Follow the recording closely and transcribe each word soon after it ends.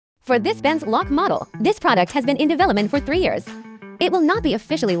For this Ben's lock model, this product has been in development for 3 years. It will not be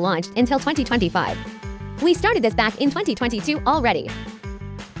officially launched until 2025. We started this back in 2022 already.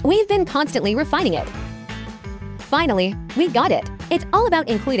 We've been constantly refining it. Finally, we got it. It's all about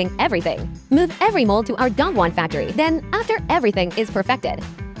including everything. Move every mold to our Dongguan factory. Then, after everything is perfected,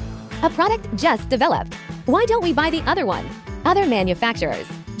 a product just developed. Why don't we buy the other one? Other manufacturers.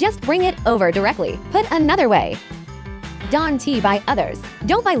 Just bring it over directly. Put another way. Don't buy others.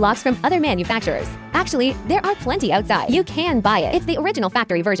 Don't buy locks from other manufacturers. Actually, there are plenty outside. You can buy it. It's the original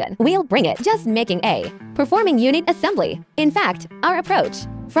factory version. We'll bring it. Just making a performing unit assembly. In fact, our approach.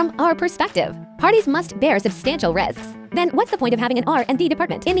 From our perspective, parties must bear substantial risks. Then what's the point of having an R&D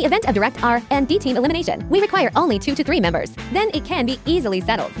department? In the event of direct R&D team elimination, we require only 2 to 3 members. Then it can be easily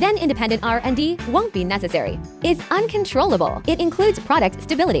settled. Then independent R&D won't be necessary. It's uncontrollable. It includes product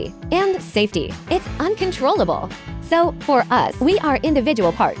stability and safety. It's uncontrollable. So for us, we are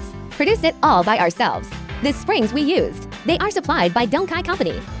individual parts. Produce it all by ourselves. The springs we used, they are supplied by Dongkai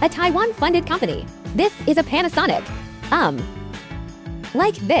Company, a Taiwan-funded company. This is a Panasonic.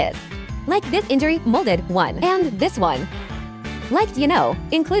 Like this injury molded one, and this one. Like,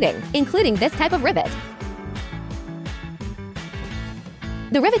 including this type of rivet.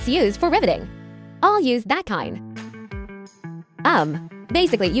 The rivets used for riveting. All use that kind.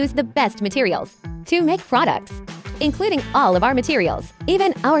 Basically use the best materials to make products, including all of our materials,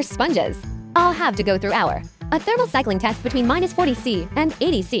 even our sponges, all have to go through a thermal cycling test between -40°C and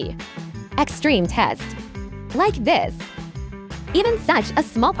 80°C. Extreme test. Like this. Even such a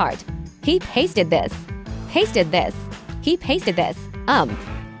small part. He pasted this. He pasted this.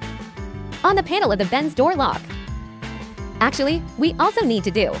 On the panel of the Ben's door lock. Actually, we also need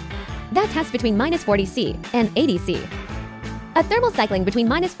to do that test between -40°C and 80°C. A thermal cycling between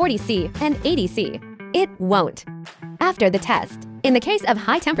 -40°C and 80°C. It won't. After the test, in the case of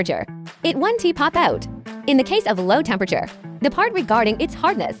high temperature, it won't pop out. In the case of low temperature, the part regarding its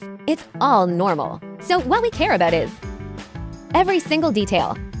hardness, it's all normal. So what we care about is every single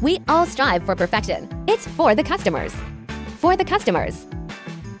detail. We all strive for perfection. It's for the customers. For the customers.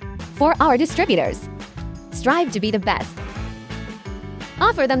 For our distributors. Strive to be the best.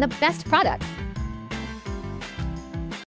 Offer them the best products.